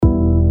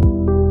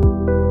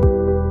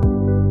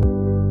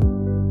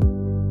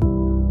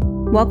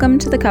Welcome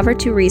to the Cover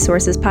 2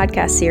 Resources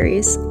podcast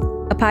series,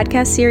 a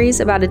podcast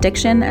series about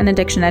addiction and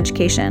addiction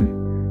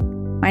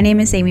education. My name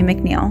is Amy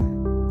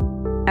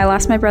McNeil. I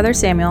lost my brother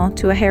Samuel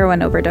to a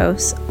heroin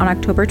overdose on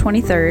October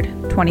 23,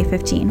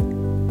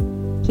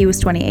 2015. He was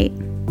 28.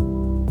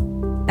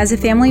 As a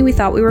family, we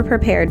thought we were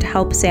prepared to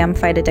help Sam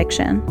fight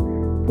addiction,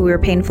 but we were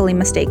painfully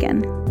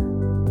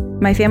mistaken.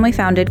 My family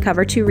founded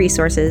Cover 2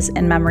 Resources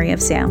in memory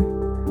of Sam.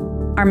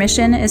 Our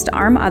mission is to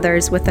arm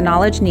others with the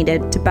knowledge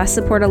needed to best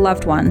support a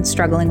loved one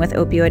struggling with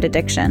opioid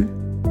addiction.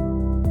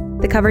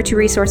 The Cover 2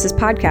 Resources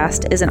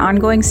podcast is an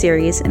ongoing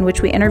series in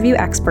which we interview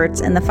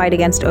experts in the fight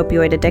against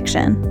opioid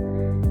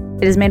addiction.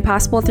 It is made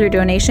possible through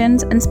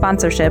donations and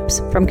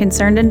sponsorships from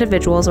concerned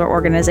individuals or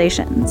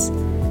organizations.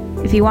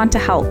 If you want to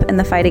help in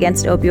the fight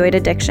against opioid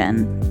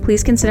addiction,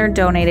 please consider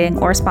donating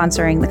or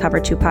sponsoring the Cover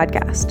 2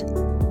 podcast.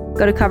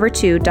 Go to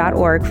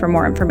cover2.org for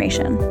more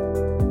information.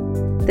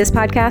 This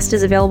podcast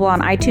is available on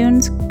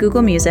iTunes,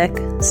 Google Music,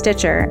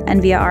 Stitcher,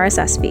 and via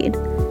RSS feed.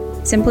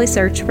 Simply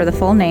search for the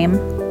full name,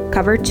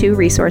 Cover 2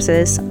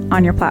 Resources,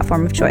 on your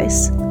platform of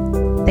choice.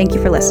 Thank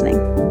you for listening.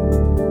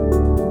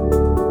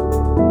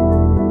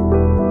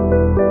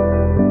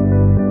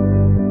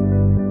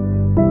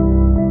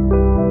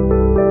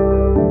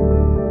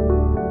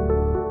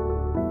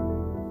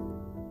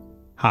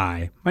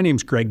 Hi, my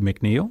name's Greg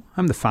McNeil.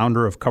 I'm the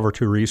founder of Cover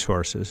 2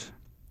 Resources.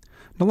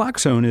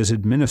 Naloxone is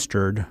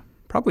administered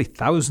probably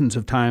thousands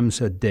of times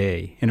a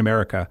day in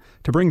America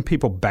to bring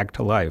people back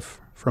to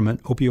life from an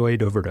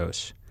opioid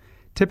overdose.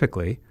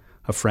 Typically,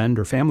 a friend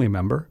or family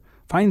member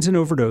finds an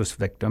overdose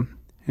victim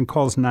and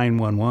calls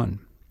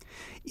 911.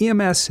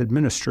 EMS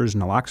administers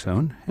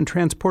naloxone and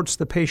transports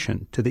the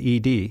patient to the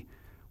ED,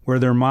 where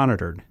they're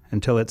monitored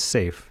until it's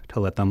safe to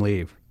let them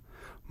leave.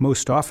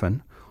 Most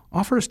often,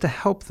 offers to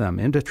help them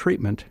into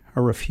treatment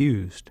are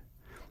refused.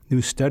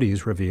 New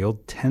studies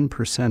revealed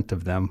 10%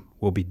 of them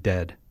will be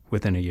dead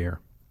within a year.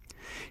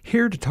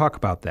 Here to talk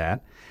about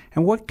that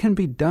and what can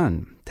be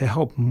done to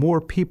help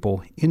more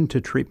people into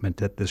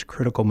treatment at this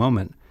critical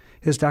moment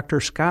is Dr.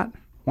 Scott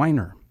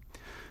Weiner,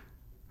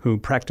 who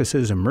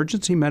practices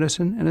emergency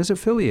medicine and is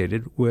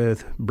affiliated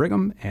with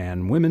Brigham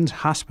and Women's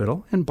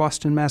Hospital in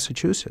Boston,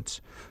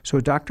 Massachusetts. So,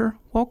 Doctor,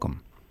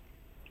 welcome.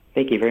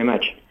 Thank you very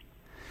much.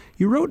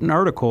 You wrote an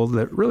article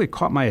that really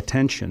caught my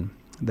attention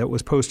that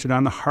was posted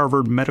on the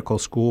Harvard Medical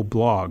School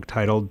blog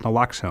titled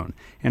Naloxone,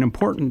 an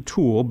important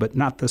tool but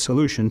not the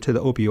solution to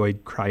the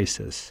opioid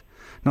crisis.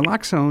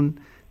 Naloxone,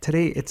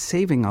 today, it's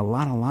saving a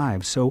lot of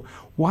lives. So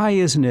why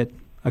isn't it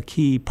a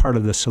key part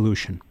of the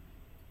solution?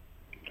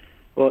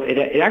 Well, it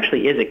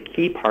actually is a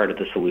key part of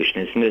the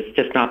solution. It's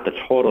just not the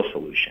total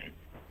solution.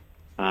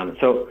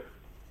 So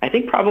I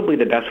think probably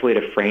the best way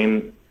to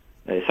frame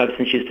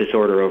substance use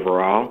disorder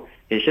overall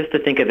is just to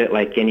think of it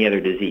like any other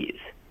disease.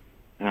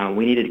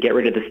 We need to get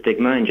rid of the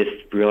stigma and just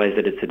realize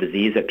that it's a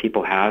disease that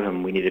people have,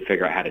 and we need to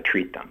figure out how to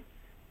treat them.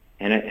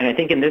 And I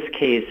think in this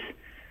case,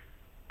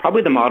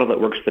 probably the model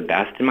that works the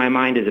best in my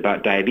mind is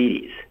about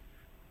diabetes.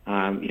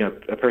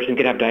 A person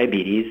could have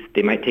diabetes.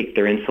 They might take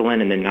their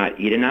insulin and then not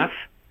eat enough.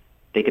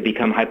 They could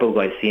become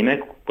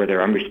hypoglycemic, where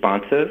they're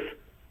unresponsive,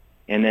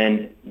 and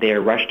then they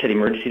are rushed to the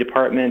emergency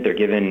department. They're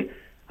given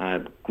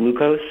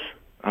glucose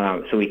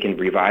so we can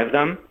revive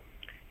them,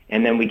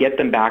 and then we get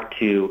them back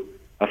to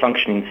a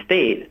functioning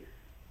state.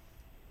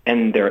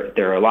 And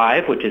they're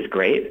alive, which is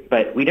great,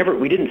 but we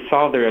didn't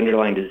solve their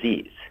underlying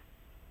disease,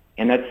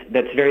 and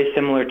that's very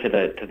similar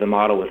to the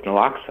model with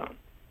naloxone.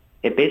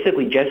 It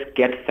basically just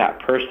gets that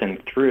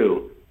person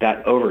through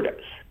that overdose,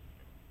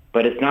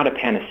 but it's not a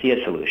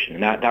panacea solution.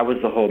 And that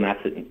was the whole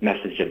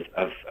message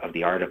of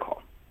the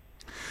article.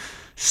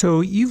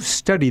 So you've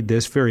studied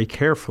this very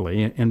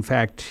carefully. In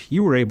fact,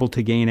 you were able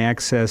to gain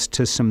access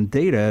to some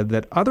data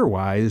that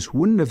otherwise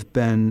wouldn't have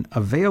been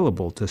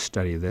available to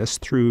study this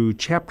through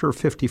Chapter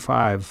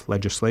 55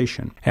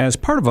 legislation. As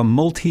part of a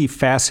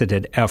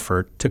multifaceted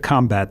effort to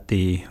combat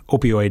the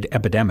opioid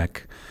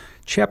epidemic,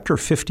 Chapter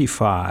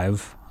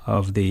 55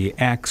 of the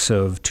Acts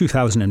of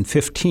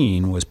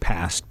 2015 was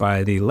passed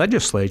by the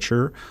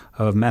legislature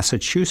of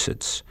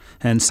Massachusetts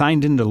and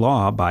signed into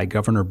law by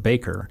Governor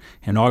Baker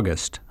in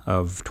August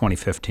of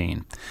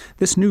 2015.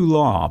 This new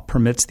law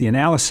permits the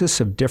analysis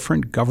of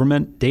different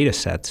government data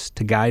sets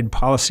to guide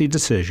policy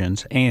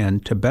decisions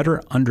and to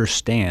better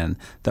understand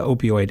the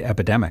opioid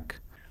epidemic.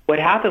 What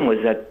happened was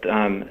that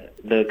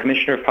the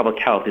Commissioner of Public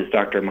Health is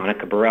Dr.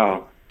 Monica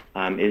Burrell,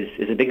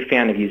 is a big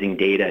fan of using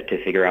data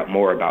to figure out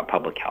more about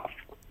public health.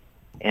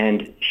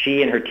 And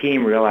she and her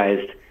team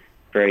realized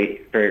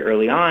very, very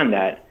early on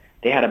that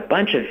they had a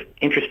bunch of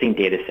interesting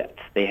data sets.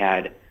 They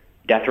had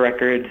death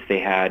records, they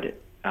had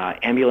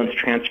ambulance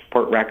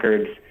transport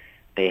records,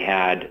 they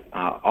had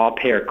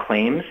all-payer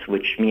claims,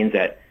 which means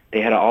that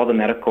they had all the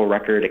medical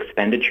record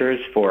expenditures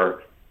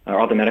for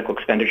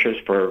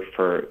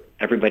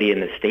everybody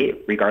in the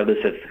state,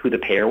 regardless of who the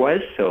payer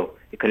was. So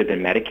it could have been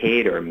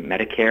Medicaid or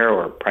Medicare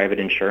or private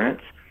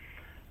insurance.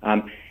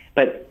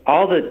 But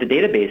all the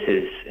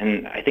databases,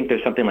 and I think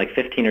there's something like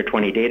 15 or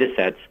 20 data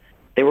sets,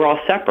 they were all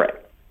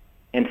separate.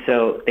 And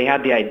so they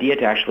had the idea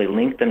to actually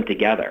link them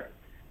together.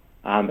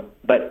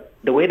 But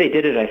the way they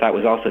did it, I thought,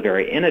 was also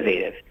very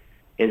innovative,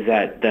 is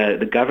that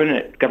the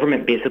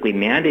government basically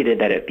mandated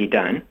that it be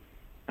done,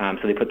 so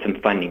they put some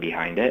funding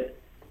behind it,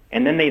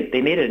 and then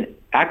they made an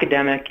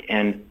academic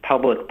and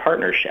public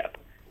partnership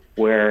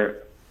where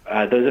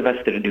those of us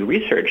that do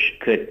research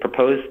could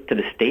propose to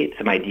the state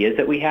some ideas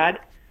that we had,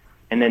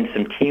 and then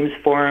some teams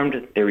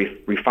formed. They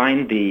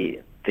refined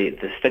the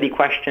study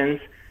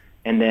questions,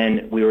 and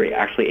then we were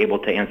actually able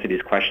to answer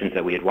these questions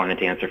that we had wanted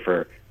to answer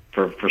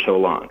for so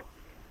long.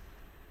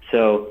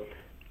 So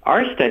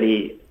our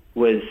study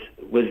was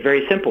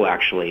very simple,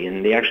 actually,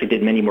 and they actually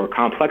did many more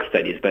complex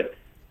studies, but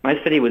my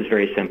study was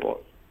very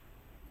simple.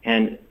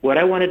 And what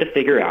I wanted to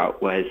figure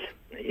out was,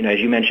 as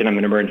you mentioned, I'm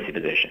an emergency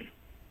physician.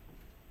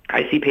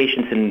 I see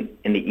patients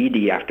in the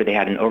ED after they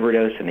had an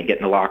overdose and they get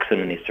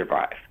naloxone and they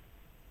survive.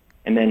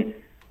 And then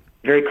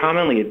very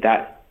commonly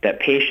that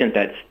patient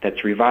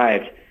that's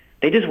revived,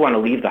 they just want to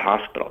leave the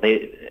hospital.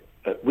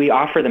 We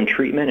offer them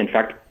treatment. In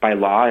fact, by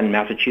law in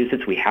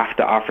Massachusetts, we have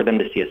to offer them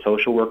to see a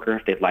social worker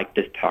if they'd like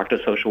to talk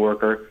to a social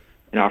worker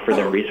and offer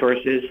them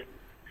resources.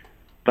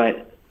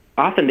 But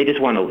often they just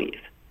want to leave.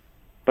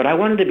 But I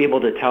wanted to be able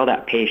to tell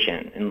that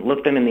patient and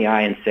look them in the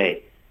eye and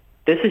say,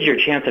 this is your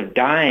chance of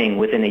dying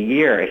within a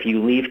year if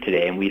you leave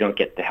today and we don't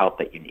get the help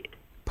that you need.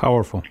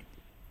 Powerful.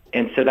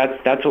 And so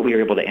that's what we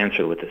were able to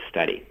answer with this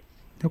study.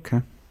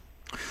 Okay.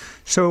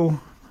 So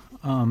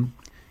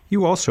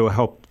you also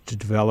helped to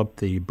develop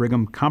the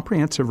Brigham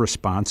Comprehensive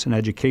Response and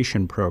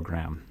Education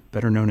Program,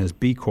 better known as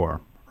BCOR,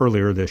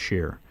 earlier this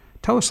year.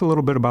 Tell us a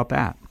little bit about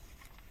that.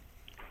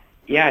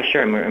 Yeah,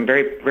 sure. I'm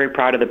very, very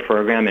proud of the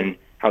program and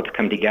how it's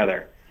come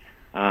together.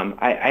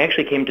 I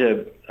actually came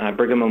to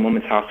Brigham and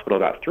Women's Hospital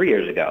about 3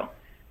 years ago,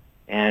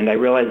 and I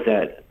realized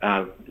that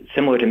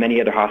similar to many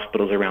other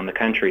hospitals around the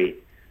country,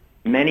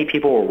 many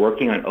people were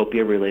working on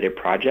opioid-related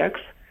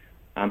projects,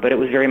 but it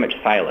was very much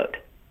siloed.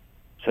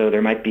 So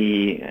there might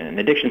be an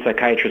addiction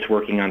psychiatrist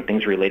working on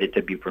things related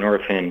to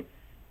buprenorphine.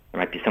 There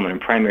might be someone in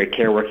primary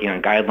care working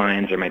on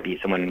guidelines. There might be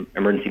someone in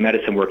emergency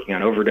medicine working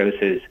on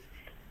overdoses.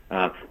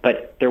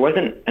 But there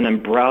wasn't an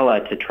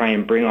umbrella to try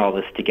and bring all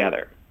this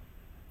together.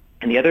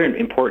 And the other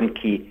important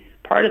key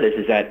part of this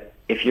is that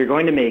if you're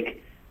going to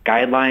make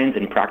guidelines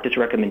and practice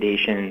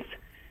recommendations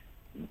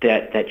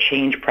that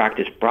change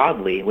practice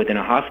broadly within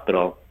a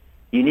hospital,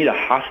 you need a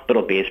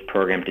hospital-based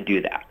program to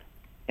do that.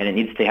 And it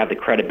needs to have the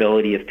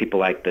credibility of people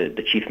like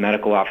the chief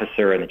medical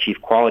officer and the chief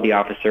quality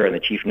officer and the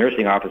chief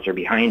nursing officer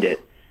behind it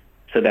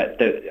so that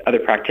the other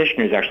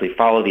practitioners actually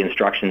follow the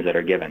instructions that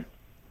are given.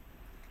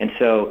 And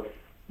so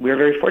we're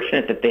very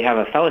fortunate that they have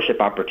a fellowship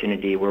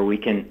opportunity where we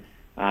can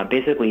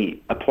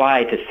basically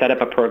apply to set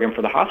up a program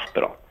for the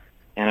hospital.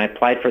 And I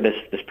applied for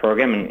this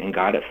program and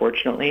got it,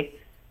 fortunately.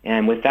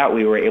 And with that,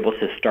 we were able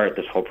to start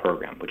this whole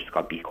program, which is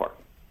called BCOR.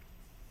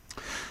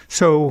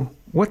 So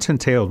what's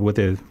entailed with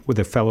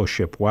a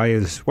fellowship? Why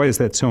is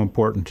that so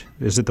important?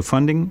 Is it the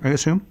funding, I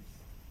assume?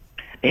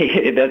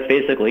 That's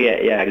basically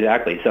it. Yeah,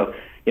 exactly. So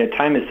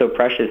time is so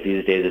precious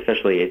these days,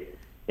 especially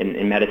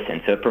in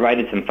medicine. So it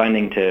provided some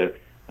funding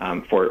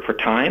for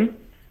time,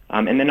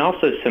 and then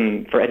also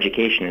some for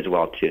education as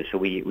well too. So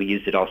we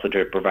used it also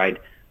to provide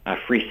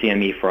free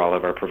CME for all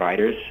of our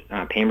providers,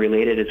 pain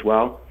related as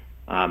well.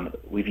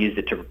 We've used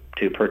it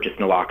to purchase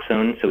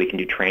naloxone, so we can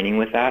do training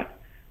with that.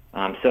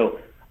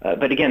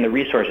 But again, the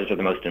resources are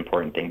the most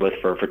important thing, both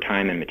for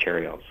time and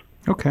materials.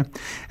 Okay.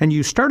 And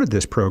you started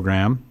this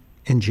program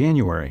in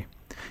January,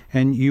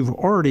 and you've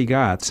already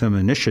got some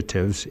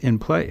initiatives in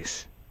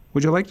place.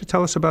 Would you like to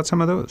tell us about some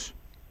of those?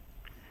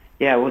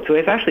 Yeah, well, so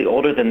it's actually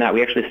older than that.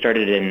 We actually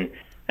started in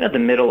the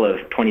middle of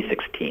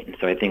 2016.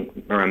 So I think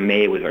around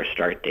May was our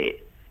start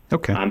date.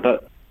 Okay.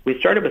 But we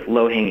started with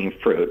low-hanging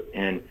fruit,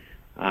 and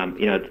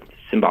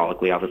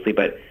symbolically, obviously,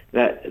 but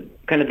that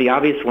kind of the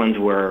obvious ones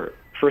were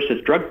first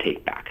is drug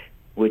take-back,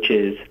 which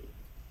is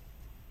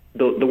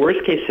the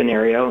worst case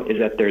scenario is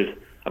that there's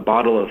a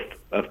bottle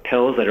of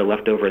pills that are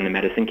left over in the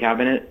medicine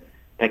cabinet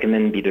that can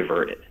then be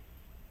diverted.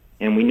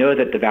 And we know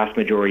that the vast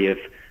majority of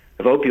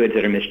opioids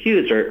that are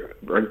misused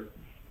are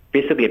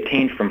basically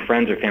obtained from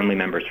friends or family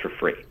members for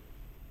free.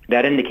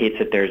 That indicates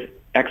that there's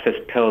excess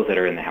pills that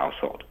are in the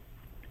household.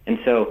 And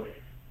so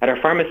at our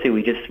pharmacy,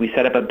 we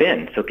set up a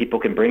bin so people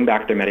can bring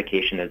back their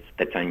medication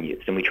that's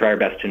unused. And we try our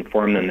best to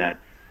inform them that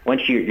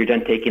once you're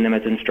done taking them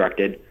as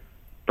instructed,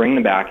 bring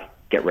them back,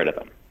 get rid of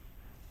them.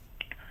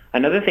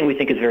 Another thing we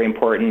think is very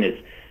important is,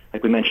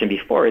 like we mentioned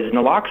before, is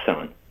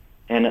naloxone.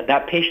 And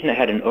that patient that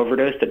had an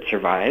overdose that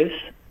survives,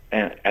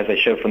 as I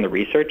showed from the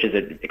research, is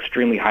at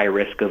extremely high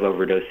risk of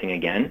overdosing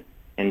again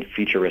and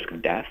future risk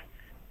of death.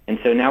 And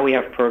so now we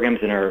have programs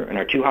in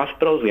our two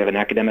hospitals. We have an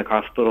academic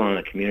hospital and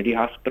a community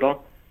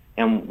hospital,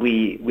 and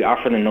we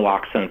offer them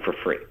naloxone for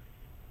free.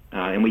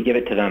 And we give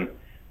it to them.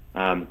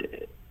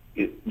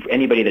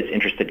 Anybody that's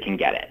interested can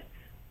get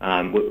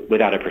it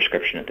without a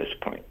prescription at this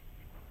point.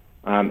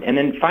 And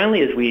then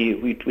finally is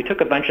we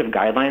took a bunch of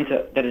guidelines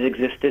that had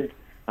existed,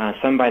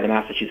 some by the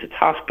Massachusetts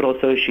Hospital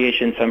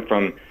Association, some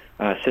from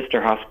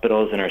sister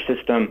hospitals in our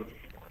system,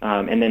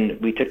 and then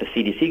we took the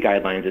CDC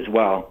guidelines as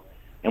well.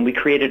 and we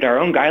created our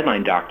own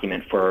guideline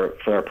document for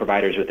our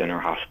providers within our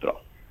hospital,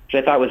 which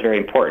I thought was very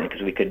important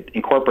because we could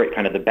incorporate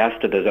kind of the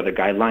best of those other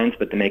guidelines,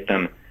 but to make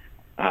them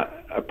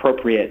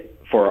appropriate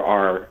for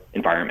our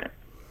environment.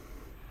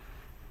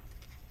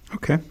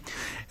 Okay.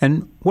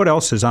 And what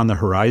else is on the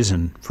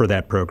horizon for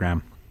that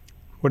program?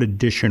 What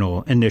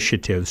additional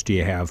initiatives do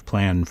you have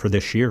planned for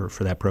this year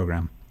for that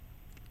program?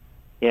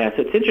 Yeah,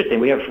 so it's interesting.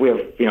 We have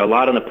a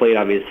lot on the plate,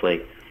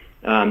 obviously.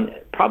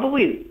 There's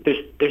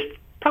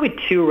probably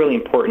two really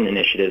important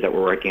initiatives that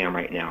we're working on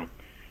right now.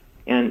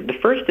 And the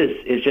first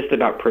is just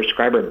about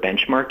prescriber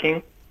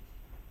benchmarking.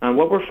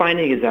 What we're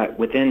finding is that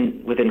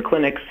within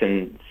clinics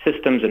and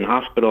systems and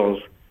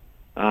hospitals,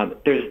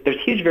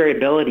 there's huge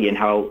variability in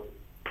how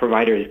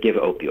providers give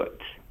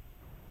opioids.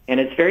 And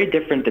it's very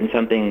different than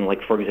something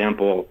like, for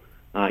example,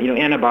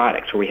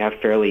 antibiotics, where we have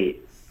fairly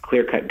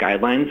clear-cut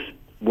guidelines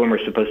when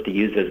we're supposed to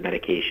use those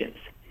medications.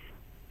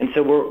 And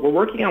so we're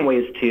working on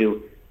ways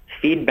to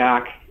feed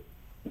back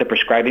the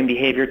prescribing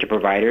behavior to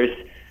providers,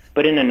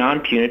 but in a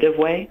non-punitive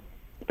way,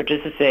 but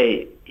just to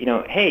say,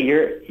 hey,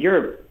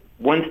 you're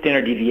one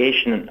standard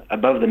deviation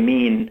above the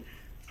mean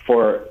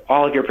for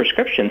all of your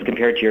prescriptions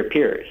compared to your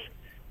peers.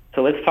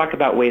 So let's talk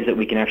about ways that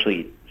we can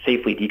actually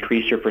safely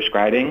decrease your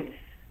prescribing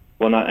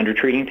while not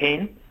undertreating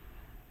pain.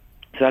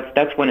 So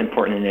that's one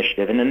important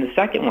initiative. And then the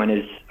second one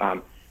is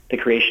the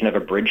creation of a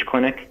bridge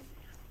clinic,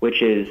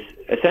 which is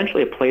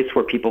essentially a place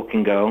where people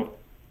can go,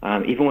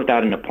 even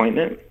without an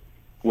appointment,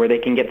 where they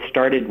can get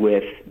started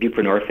with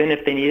buprenorphine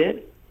if they need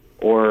it,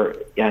 or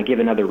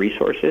given other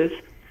resources,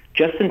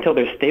 just until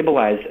they're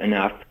stabilized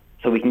enough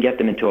so we can get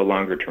them into a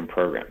longer-term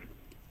program.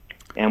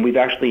 And we've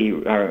actually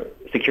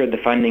secured the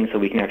funding so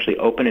we can actually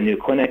open a new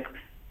clinic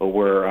where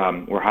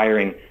we're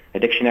hiring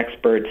addiction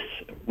experts,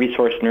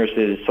 resource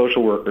nurses,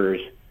 social workers.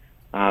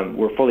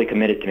 We're fully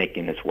committed to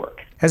making this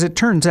work. As it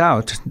turns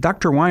out,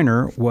 Dr.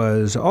 Weiner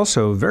was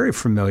also very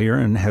familiar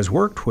and has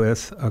worked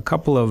with a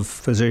couple of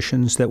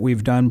physicians that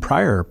we've done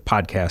prior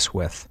podcasts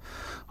with.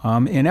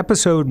 In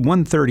episode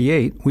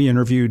 138, we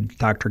interviewed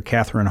Dr.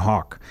 Catherine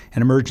Hawk,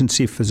 an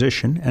emergency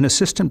physician and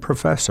assistant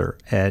professor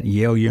at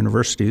Yale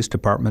University's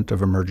Department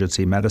of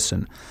Emergency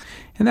Medicine.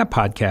 In that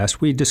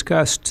podcast, we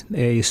discussed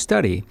a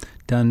study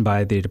done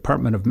by the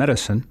Department of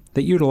Medicine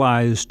that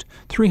utilized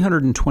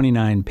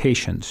 329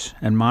 patients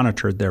and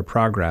monitored their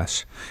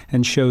progress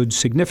and showed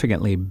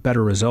significantly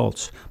better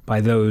results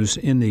by those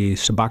in the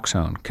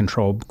Suboxone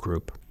control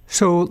group.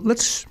 So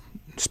let's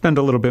spend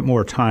a little bit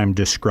more time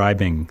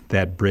describing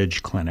that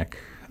bridge clinic.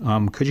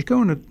 Could you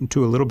go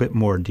into a little bit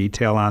more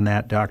detail on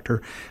that,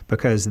 Doctor?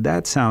 Because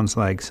that sounds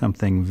like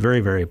something very,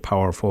 very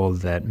powerful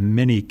that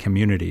many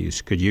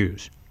communities could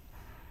use.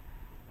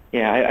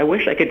 Yeah, I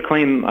wish I could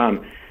claim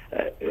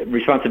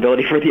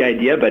responsibility for the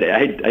idea, but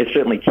I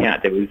certainly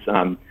can't. It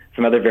was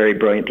some other very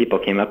brilliant people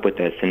came up with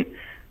this. And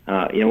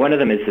one of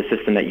them is the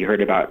system that you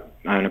heard about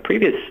on a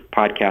previous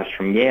podcast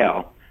from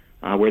Yale,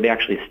 where they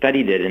actually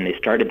studied it and they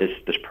started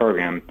this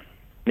program.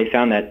 They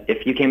found that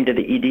if you came to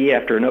the ED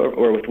after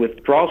or with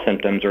withdrawal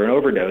symptoms or an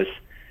overdose,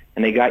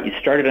 and they got you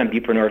started on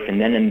buprenorphine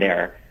then and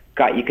there,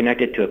 got you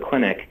connected to a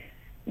clinic,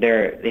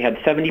 they had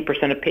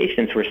 70% of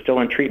patients who were still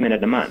on treatment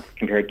at a month,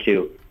 compared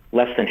to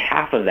less than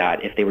half of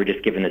that if they were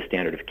just given the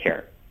standard of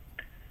care.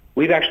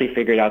 We've actually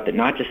figured out that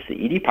not just the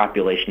ED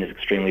population is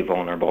extremely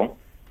vulnerable,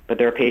 but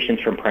there are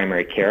patients from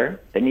primary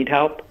care that need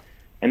help,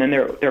 and then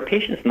there are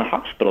patients in the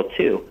hospital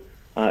too.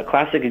 A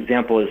classic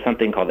example is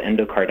something called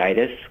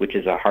endocarditis, which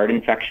is a heart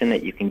infection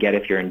that you can get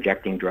if you're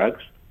injecting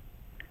drugs.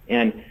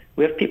 And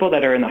we have people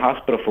that are in the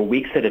hospital for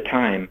weeks at a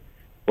time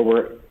where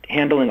we're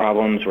handling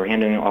problems, we're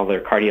handling all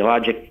their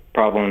cardiologic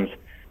problems,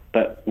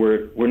 but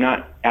we're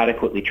not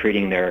adequately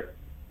treating their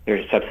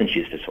substance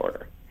use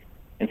disorder.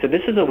 And so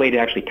this is a way to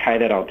actually tie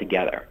that all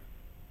together.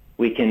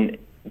 We can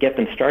get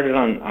them started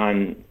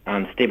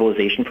on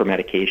stabilization for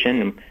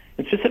medication,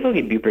 and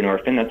specifically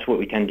buprenorphine. That's what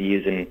we tend to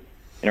use in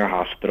our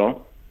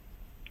hospital.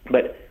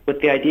 But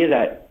with the idea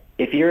that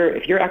if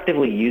you're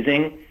actively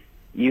using,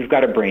 you've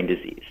got a brain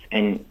disease,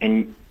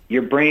 and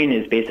your brain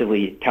is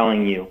basically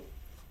telling you,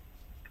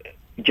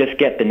 just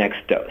get the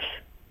next dose.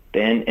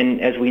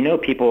 And as we know,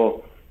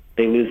 people,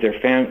 they lose their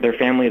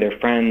family, their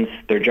friends,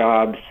 their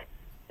jobs.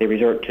 They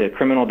resort to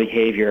criminal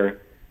behavior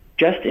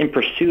just in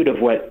pursuit of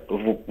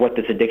what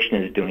this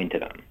addiction is doing to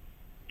them.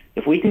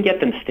 If we can get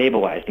them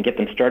stabilized and get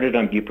them started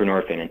on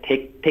buprenorphine and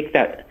take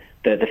that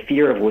the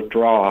fear of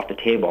withdrawal off the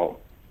table,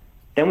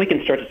 then we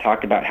can start to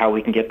talk about how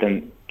we can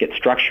get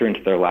structure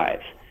into their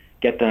lives,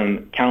 get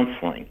them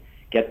counseling,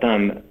 get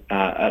them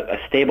a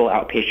stable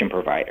outpatient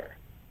provider.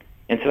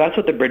 And so that's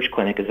what the Bridge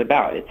Clinic is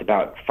about. It's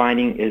about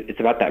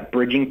that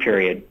bridging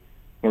period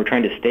where we're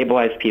trying to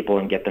stabilize people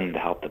and get them the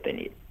help that they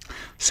need.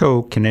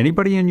 So can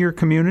anybody in your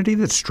community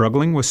that's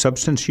struggling with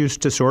substance use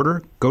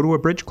disorder go to a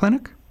Bridge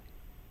Clinic?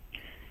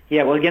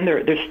 Yeah, well, again,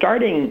 they're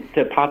starting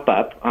to pop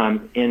up.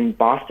 In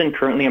Boston,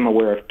 currently I'm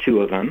aware of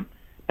 2 of them.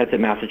 That's at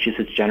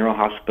Massachusetts General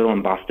Hospital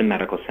and Boston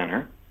Medical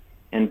Center.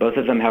 And both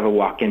of them have a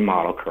walk-in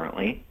model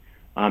currently.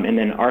 And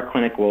then our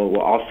clinic will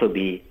also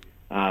be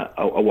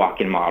a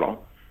walk-in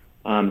model.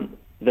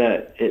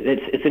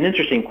 it's an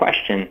interesting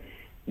question.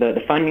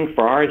 The funding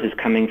for ours is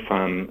coming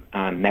from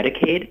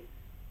Medicaid,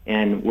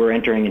 and we're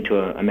entering into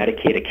a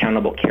Medicaid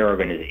accountable care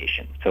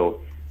organization.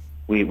 So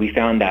we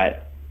found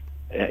that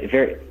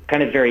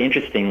very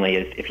interestingly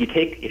is if you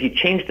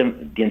change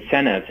the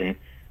incentives and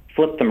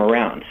flip them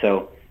around,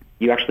 so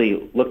you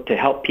actually look to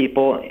help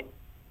people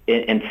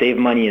and save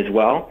money as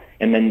well,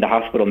 and then the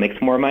hospital makes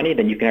more money,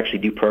 then you can actually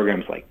do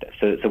programs like this.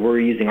 So we're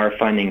using our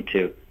funding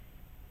to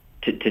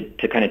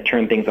kind of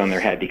turn things on their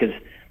head, because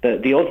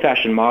the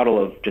old-fashioned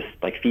model of just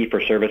like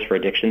fee-for-service for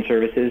addiction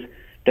services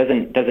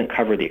doesn't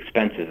cover the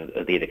expenses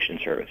of the addiction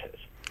services.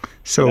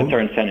 So that's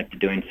our incentive to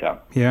doing so.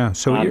 Yeah.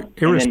 So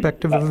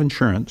irrespective of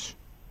insurance,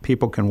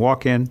 people can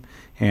walk in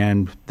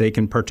and they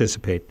can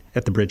participate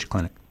at the Bridge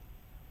Clinic.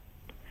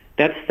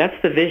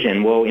 That's the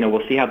vision.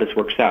 We'll see how this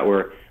works out.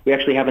 We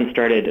actually haven't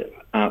started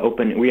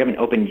open. We haven't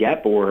opened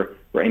yet, but we're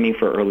aiming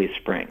for early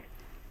spring,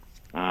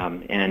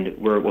 and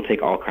we'll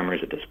take all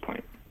comers at this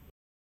point.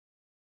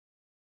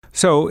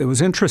 So it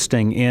was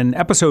interesting. In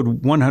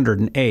episode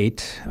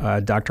 108,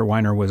 Dr.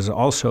 Weiner was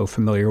also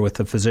familiar with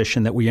the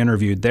physician that we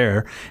interviewed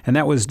there, and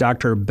that was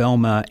Dr.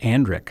 Belma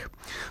Andrick.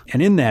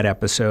 And in that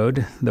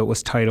episode that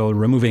was titled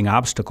Removing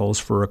Obstacles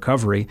for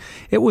Recovery,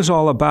 it was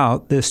all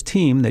about this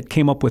team that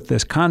came up with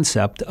this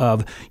concept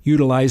of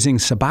utilizing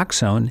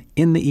Suboxone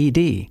in the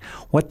ED.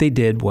 What they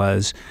did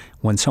was,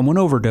 when someone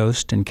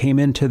overdosed and came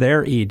into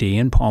their ED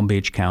in Palm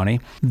Beach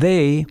County,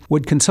 they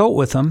would consult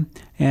with them,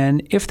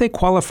 and if they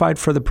qualified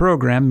for the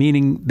program,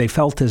 meaning they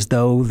felt as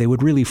though they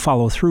would really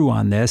follow through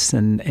on this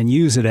and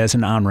use it as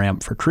an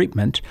on-ramp for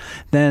treatment,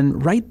 then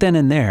right then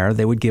and there,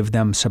 they would give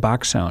them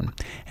Suboxone.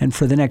 And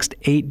for the next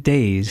 8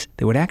 days,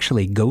 they would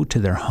actually go to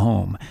their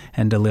home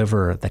and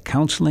deliver the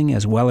counseling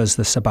as well as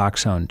the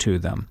Suboxone to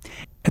them.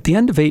 At the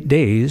end of 8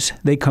 days,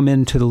 they come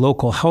into the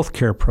local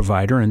healthcare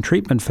provider and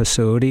treatment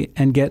facility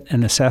and get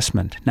an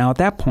assessment. Now, at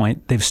that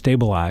point, they've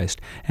stabilized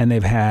and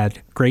they've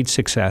had great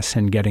success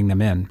in getting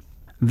them in.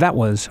 That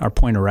was our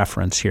point of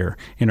reference here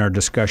in our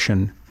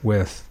discussion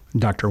with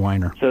Dr.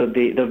 Weiner. So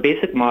the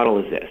basic model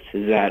is this,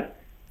 is that,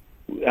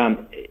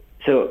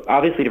 so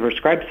obviously to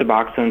prescribe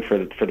Suboxone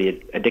for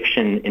the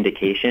addiction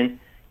indication,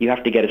 you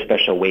have to get a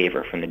special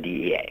waiver from the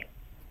DEA. So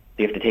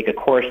you have to take a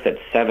course that's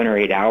 7 or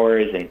 8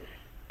 hours and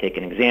take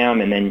an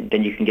exam, and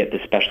then you can get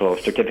this special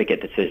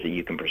certificate that says that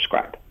you can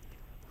prescribe.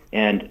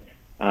 And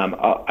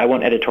I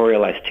won't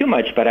editorialize too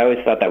much, but I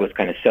always thought that was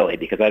kind of silly,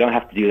 because I don't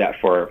have to do that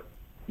for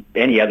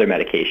any other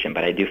medication,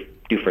 but I do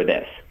for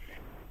this.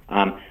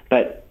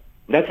 But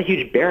that's a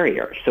huge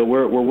barrier. So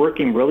we're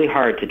working really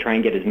hard to try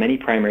and get as many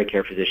primary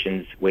care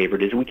physicians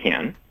waivered as we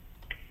can.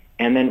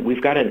 And then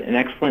we've got an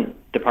excellent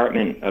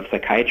department of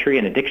psychiatry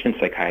and addiction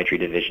psychiatry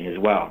division as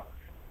well.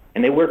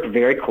 And they work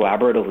very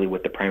collaboratively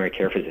with the primary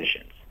care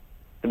physicians.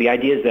 So the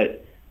idea is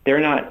that they're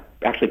not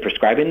actually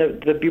prescribing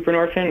the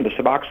buprenorphine, the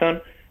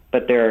Suboxone,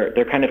 but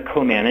they're kind of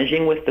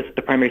co-managing with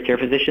the primary care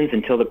physicians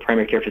until the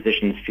primary care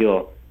physicians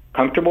feel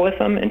comfortable with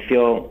them and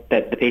feel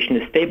that the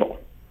patient is stable.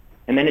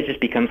 And then it just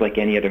becomes like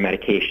any other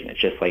medication. It's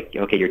just like,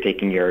 okay, you're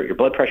taking your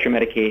blood pressure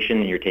medication,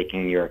 and you're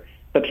taking your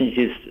substance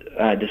use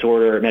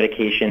disorder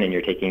medication, and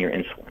you're taking your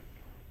insulin.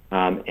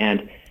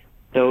 And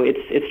so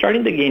it's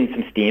starting to gain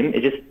some steam.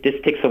 It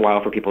just takes a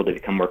while for people to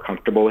become more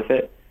comfortable with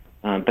it.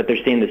 But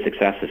they're seeing the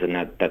successes, and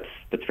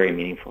that's very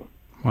meaningful.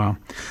 Wow.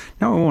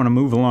 Now I want to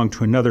move along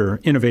to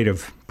another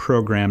innovative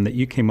program that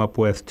you came up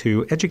with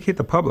to educate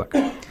the public.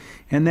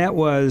 And that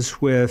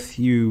was with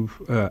you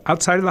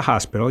outside of the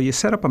hospital. You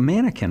set up a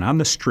mannequin on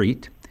the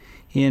street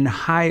in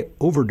high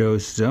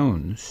overdose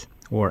zones,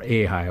 or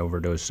a high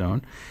overdose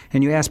zone,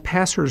 and you asked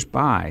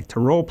passersby to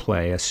role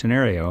play a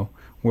scenario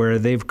where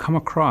they've come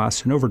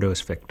across an overdose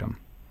victim.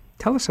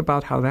 Tell us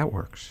about how that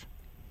works.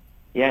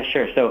 Yeah,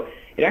 sure. So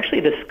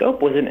the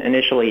scope wasn't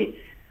initially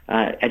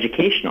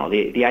educational.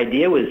 The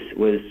idea was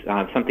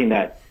something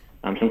that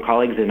some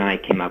colleagues and I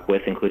came up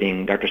with,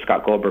 including Dr.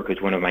 Scott Goldberg,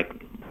 who's one of my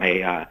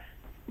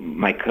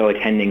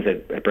co-attendings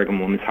at Brigham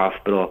Women's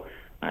Hospital,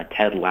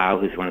 Ted Lau,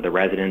 who's one of the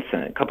residents,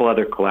 and a couple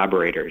other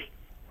collaborators.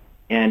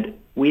 And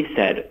we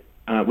said,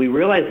 we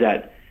realized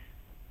that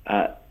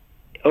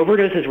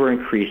overdoses were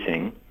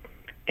increasing,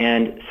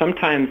 and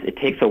sometimes it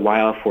takes a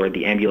while for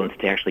the ambulance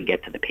to actually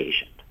get to the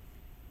patient.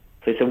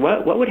 So I said,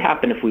 what would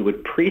happen if we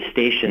would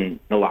pre-station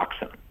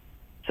naloxone?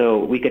 So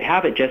we could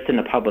have it just in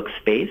a public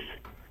space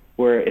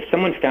where if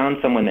someone found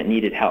someone that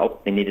needed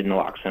help, they needed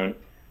naloxone,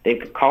 they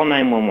could call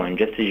 911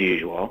 just as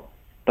usual,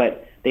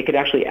 but they could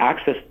actually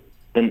access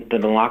the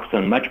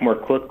naloxone much more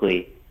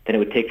quickly than it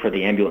would take for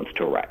the ambulance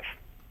to arrive.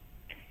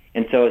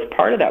 And so as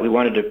part of that, we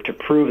wanted to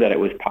prove that it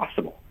was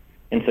possible.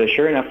 And so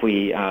sure enough,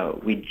 we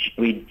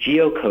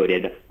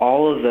geocoded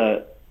all of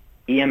the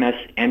EMS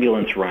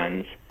ambulance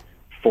runs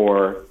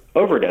for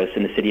overdose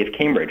in the city of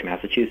Cambridge,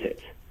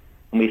 Massachusetts.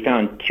 And we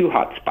found 2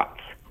 hot spots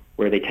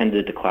where they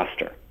tended to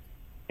cluster.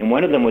 And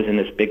one of them was in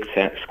this big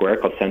square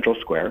called Central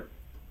Square.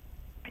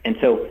 And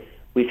so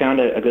we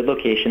found a good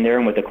location there,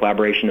 and with the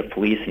collaboration of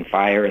police and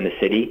fire in the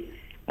city,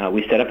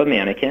 we set up a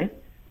mannequin.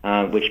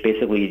 which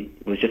basically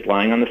was just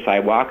lying on the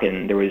sidewalk,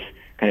 and there was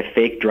kind of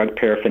fake drug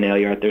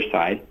paraphernalia at their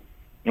side.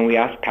 And we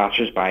asked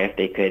passersby if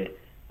they could,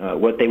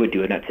 what they would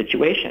do in that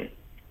situation.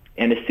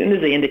 And as soon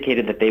as they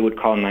indicated that they would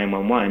call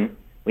 911,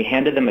 we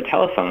handed them a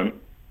telephone,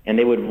 and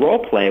they would role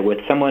play with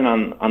someone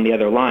on the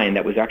other line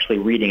that was actually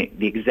reading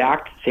the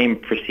exact same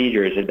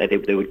procedures that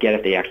they would get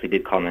if they actually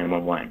did call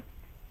 911.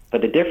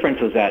 But the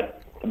difference was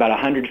that about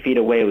 100 feet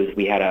away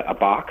we had a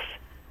box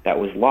that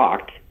was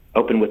locked,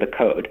 open with a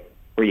code,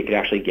 where you could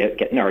actually get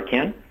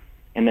Narcan,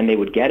 and then they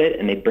would get it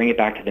and they'd bring it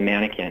back to the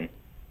mannequin.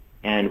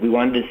 And we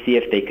wanted to see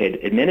if they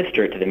could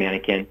administer it to the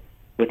mannequin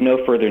with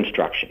no further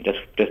instruction,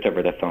 just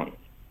over the phone.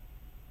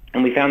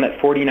 And we found that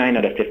 49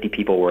 out of 50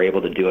 people were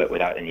able to do it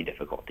without any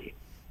difficulty.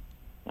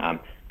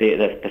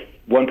 The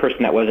one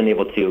person that wasn't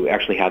able to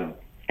actually had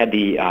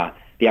the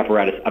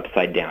apparatus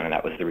upside down, and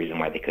that was the reason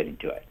why they couldn't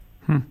do it.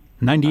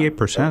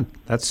 98%.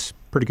 That's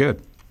pretty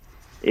good.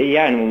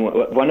 Yeah, and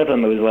one of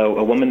them was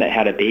a woman that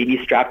had a baby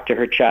strapped to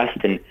her chest,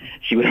 and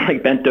she was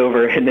like bent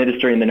over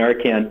administering the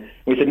Narcan.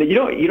 We said, you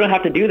don't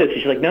have to do this. And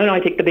she's like, no, I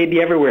take the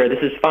baby everywhere.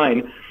 This is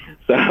fine.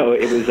 So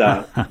it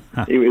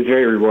was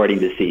very rewarding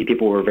to see.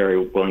 People were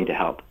very willing to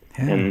help,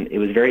 and it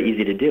was very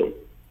easy to do.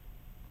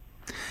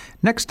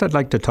 Next, I'd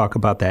like to talk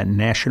about that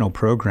national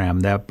program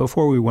that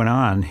before we went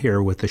on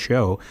here with the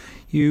show,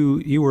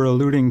 you were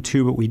alluding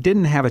to, but we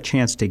didn't have a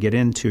chance to get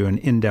into an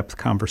in-depth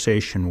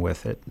conversation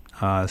with it.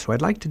 So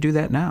I'd like to do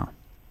that now.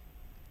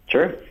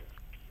 Sure.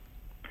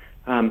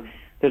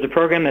 There's a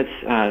program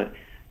that's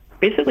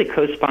basically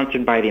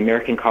co-sponsored by the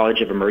American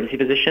College of Emergency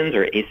Physicians,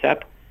 or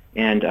ACEP,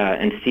 and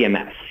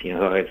CMS,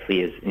 who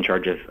obviously is in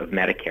charge of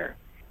Medicare.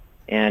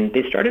 And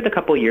they started a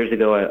couple of years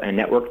ago a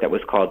network that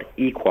was called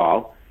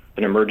eQual,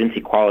 an emergency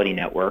quality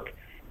network.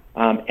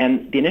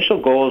 And the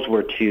initial goals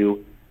were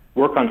to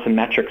work on some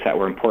metrics that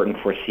were important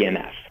for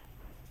CMS.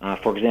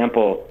 For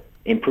example,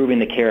 improving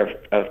the care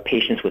of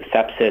patients with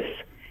sepsis,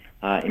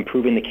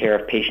 improving the care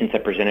of patients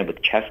that presented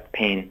with chest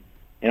pain,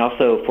 and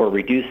also for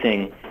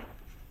reducing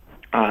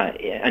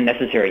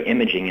unnecessary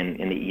imaging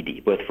in the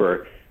ED, both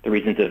for the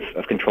reasons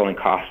of controlling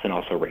costs and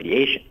also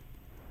radiation.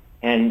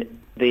 And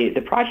the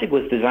project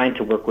was designed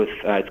to work with,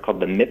 it's called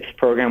the MIPS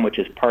program, which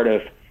is part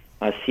of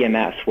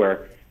CMS,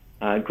 where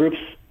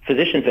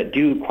physicians that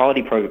do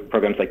quality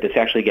programs like this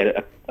actually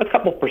get a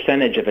couple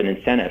percentage of an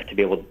incentive to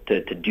be able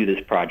to do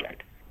this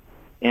project.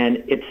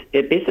 And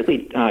it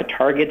basically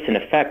targets and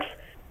affects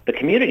the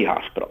community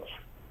hospitals,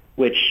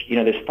 which,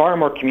 there's far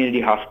more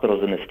community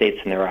hospitals in the States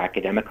than there are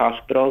academic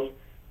hospitals.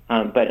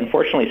 But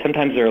unfortunately,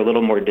 sometimes they're a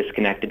little more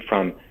disconnected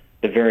from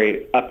the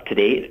very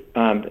up-to-date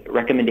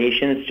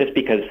recommendations, just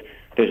because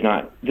this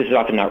is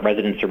often not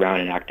residents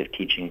around and active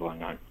teaching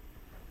going on.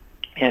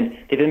 And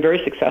they've been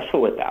very successful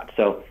with that.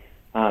 So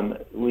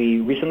we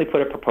recently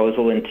put a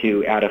proposal in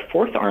to add a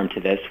fourth arm to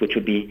this, which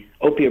would be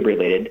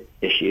opioid-related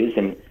issues,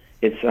 and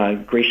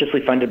it's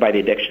graciously funded by the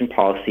Addiction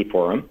Policy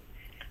Forum.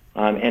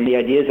 And the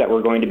idea is that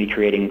we're going to be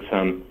creating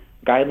some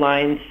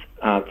guidelines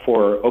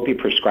for opioid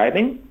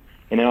prescribing,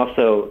 and then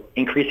also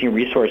increasing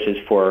resources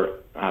for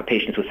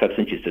patients with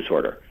substance use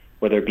disorder,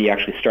 whether it be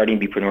actually starting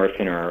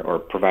buprenorphine or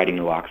providing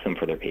naloxone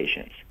for their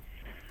patients.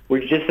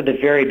 We're just at the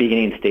very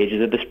beginning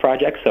stages of this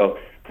project, so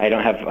I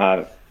don't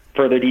have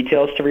further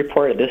details to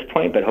report at this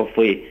point, but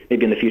hopefully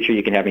maybe in the future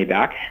you can have me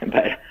back.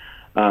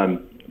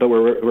 But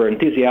we're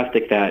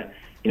enthusiastic that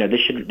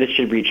this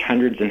should reach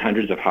hundreds and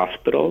hundreds of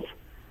hospitals.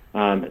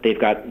 They've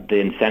got the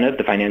incentive,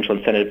 the financial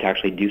incentive to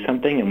actually do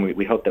something, and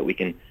we hope that we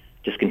can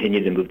just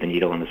continue to move the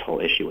needle on this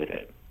whole issue with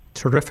it.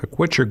 Terrific.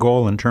 What's your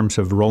goal in terms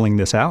of rolling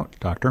this out,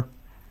 Doctor?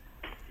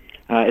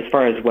 As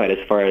far as what?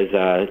 As far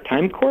as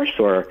time course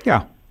or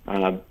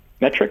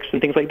metrics and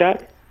things like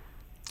that?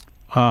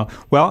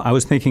 Well, I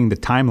was thinking the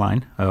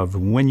timeline of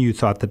when you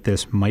thought that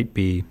this might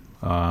be,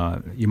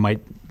 you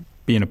might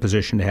be in a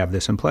position to have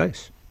this in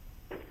place.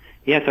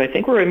 Yeah, so I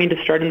think we're aiming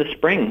to start in the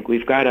spring.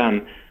 We've got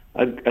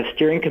a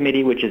steering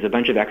committee, which is a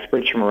bunch of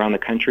experts from around the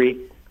country.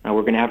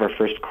 We're going to have our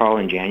first call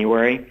in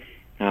January.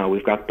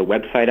 We've got the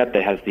website up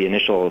that has the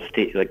initial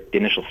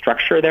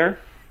structure there.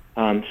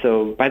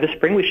 So by the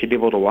spring, we should be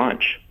able to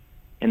launch.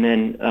 And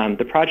then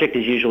the project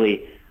is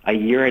usually a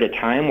year at a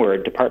time, where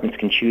departments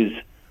can choose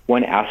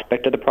one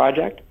aspect of the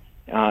project,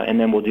 and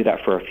then we'll do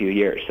that for a few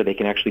years, so they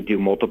can actually do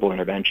multiple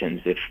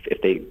interventions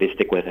if they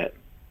stick with it.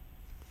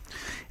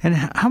 And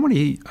how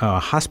many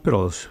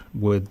hospitals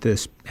would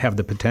this have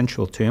the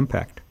potential to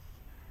impact?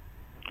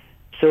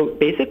 So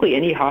basically,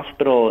 any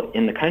hospital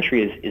in the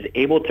country is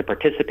able to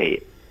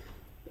participate.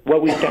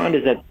 What we've found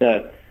is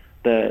that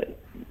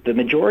the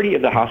majority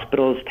of the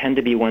hospitals tend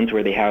to be ones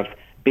where they have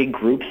big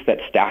groups that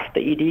staff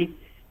the ED.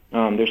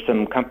 There's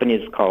some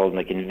companies called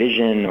like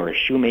Envision or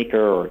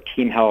Shoemaker or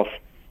Team Health.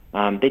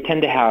 They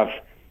tend to have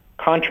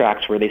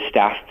contracts where they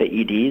staff the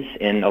EDs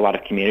in a lot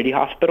of community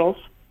hospitals,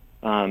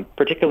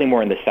 particularly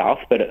more in the South,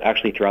 but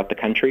actually throughout the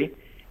country.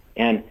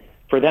 And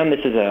for them,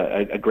 this is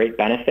a great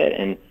benefit,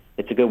 and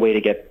it's a good way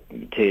to get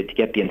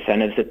the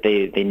incentives that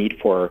they need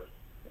for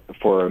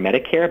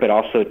Medicare, but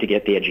also to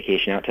get the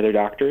education out to their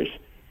doctors.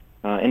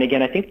 And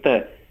again, I think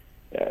the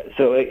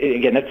So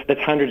again,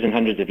 that's hundreds and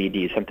hundreds of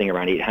EDs. Something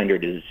around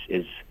 800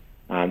 is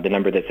the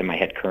number that's in my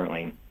head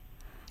currently.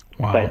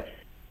 Wow. But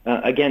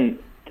again,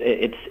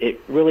 it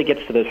really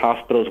gets to those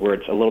hospitals where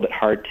it's a little bit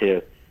hard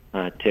to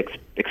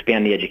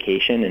expand the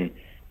education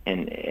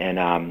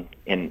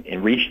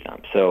and reach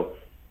them. So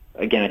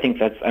again, I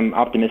think I'm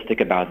optimistic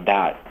about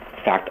that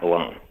fact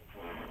alone.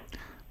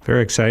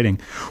 Very exciting.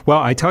 Well,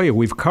 I tell you,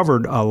 we've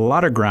covered a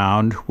lot of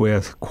ground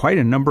with quite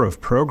a number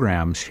of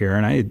programs here,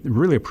 and I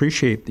really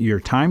appreciate your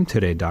time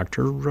today,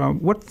 Doctor.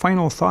 What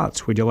final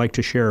thoughts would you like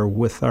to share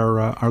with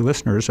our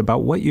listeners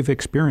about what you've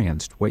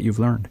experienced, what you've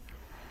learned?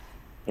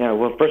 Yeah,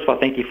 well, first of all,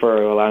 thank you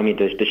for allowing me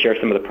to share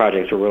some of the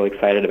projects. We're really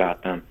excited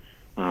about them.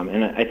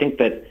 And I think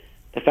that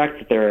the fact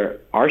that there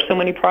are so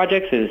many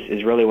projects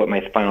is really what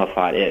my final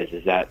thought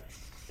is that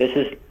this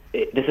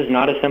is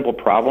not a simple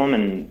problem,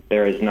 and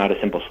there is not a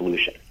simple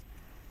solution.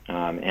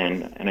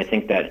 And I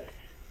think that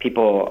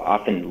people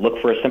often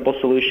look for a simple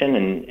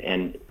solution,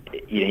 and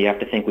you have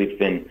to think we've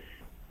been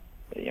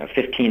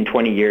 15,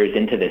 20 years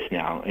into this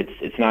now.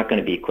 It's not going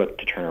to be quick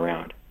to turn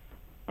around.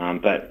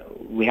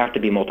 But we have to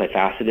be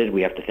multifaceted.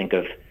 We have to think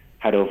of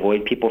how to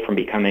avoid people from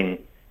becoming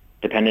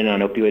dependent on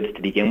opioids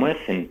to begin with,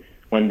 and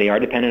when they are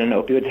dependent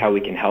on opioids, how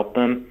we can help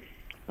them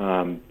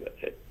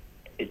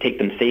take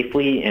them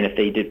safely, and if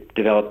they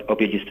develop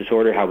opioid use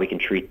disorder, how we can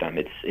treat them.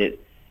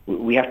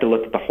 We have to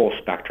look at the whole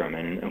spectrum,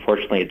 and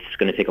unfortunately it's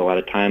going to take a lot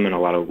of time and a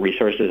lot of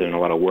resources and a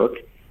lot of work.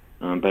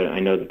 But I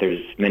know that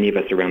there's many of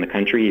us around the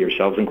country,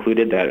 yourselves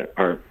included, that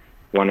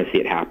want to see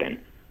it happen.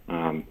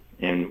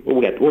 And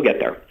we'll get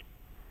there.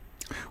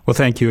 Well,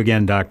 thank you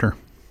again, Doctor.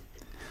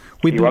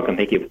 You're welcome.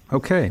 Thank you.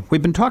 Okay.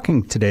 We've been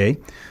talking today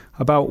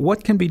about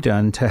what can be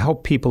done to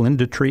help people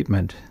into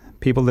treatment,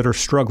 people that are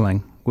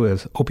struggling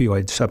with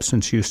opioid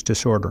substance use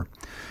disorder.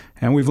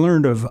 And we've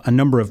learned of a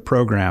number of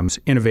programs,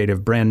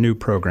 innovative, brand new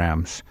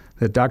programs,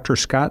 that Dr.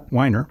 Scott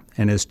Weiner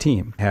and his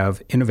team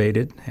have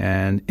innovated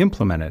and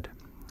implemented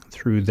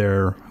through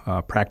their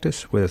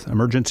practice with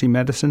emergency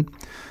medicine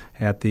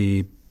at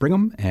the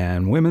Brigham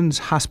and Women's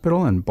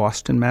Hospital in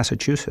Boston,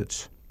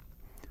 Massachusetts.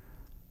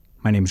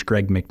 My name is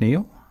Greg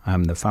McNeil.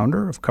 I'm the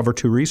founder of Cover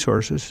 2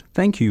 Resources.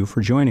 Thank you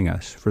for joining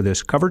us for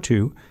this Cover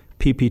 2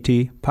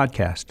 PPT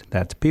podcast.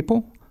 That's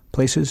people,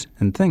 places,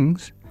 and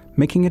things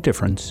making a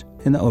difference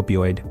in the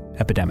opioid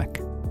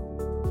epidemic.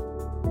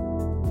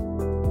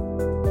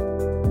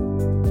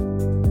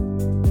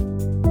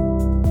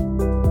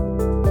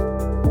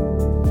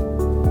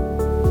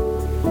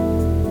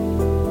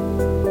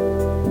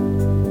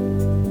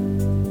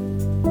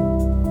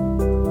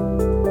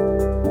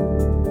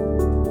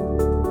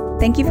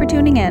 Thank you for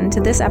tuning in to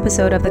this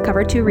episode of the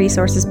Cover 2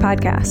 Resources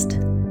podcast.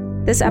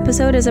 This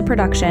episode is a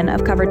production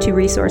of Cover 2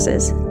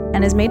 Resources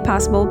and is made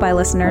possible by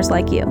listeners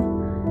like you.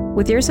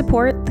 With your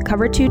support, the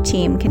Cover 2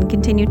 team can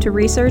continue to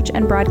research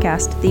and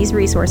broadcast these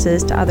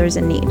resources to others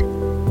in need.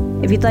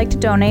 If you'd like to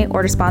donate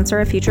or to sponsor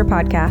a future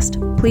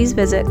podcast, please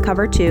visit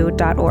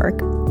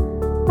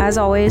cover2.org. As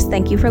always,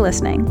 thank you for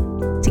listening.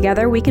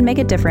 Together, we can make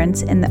a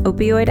difference in the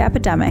opioid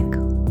epidemic,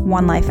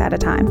 one life at a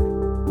time.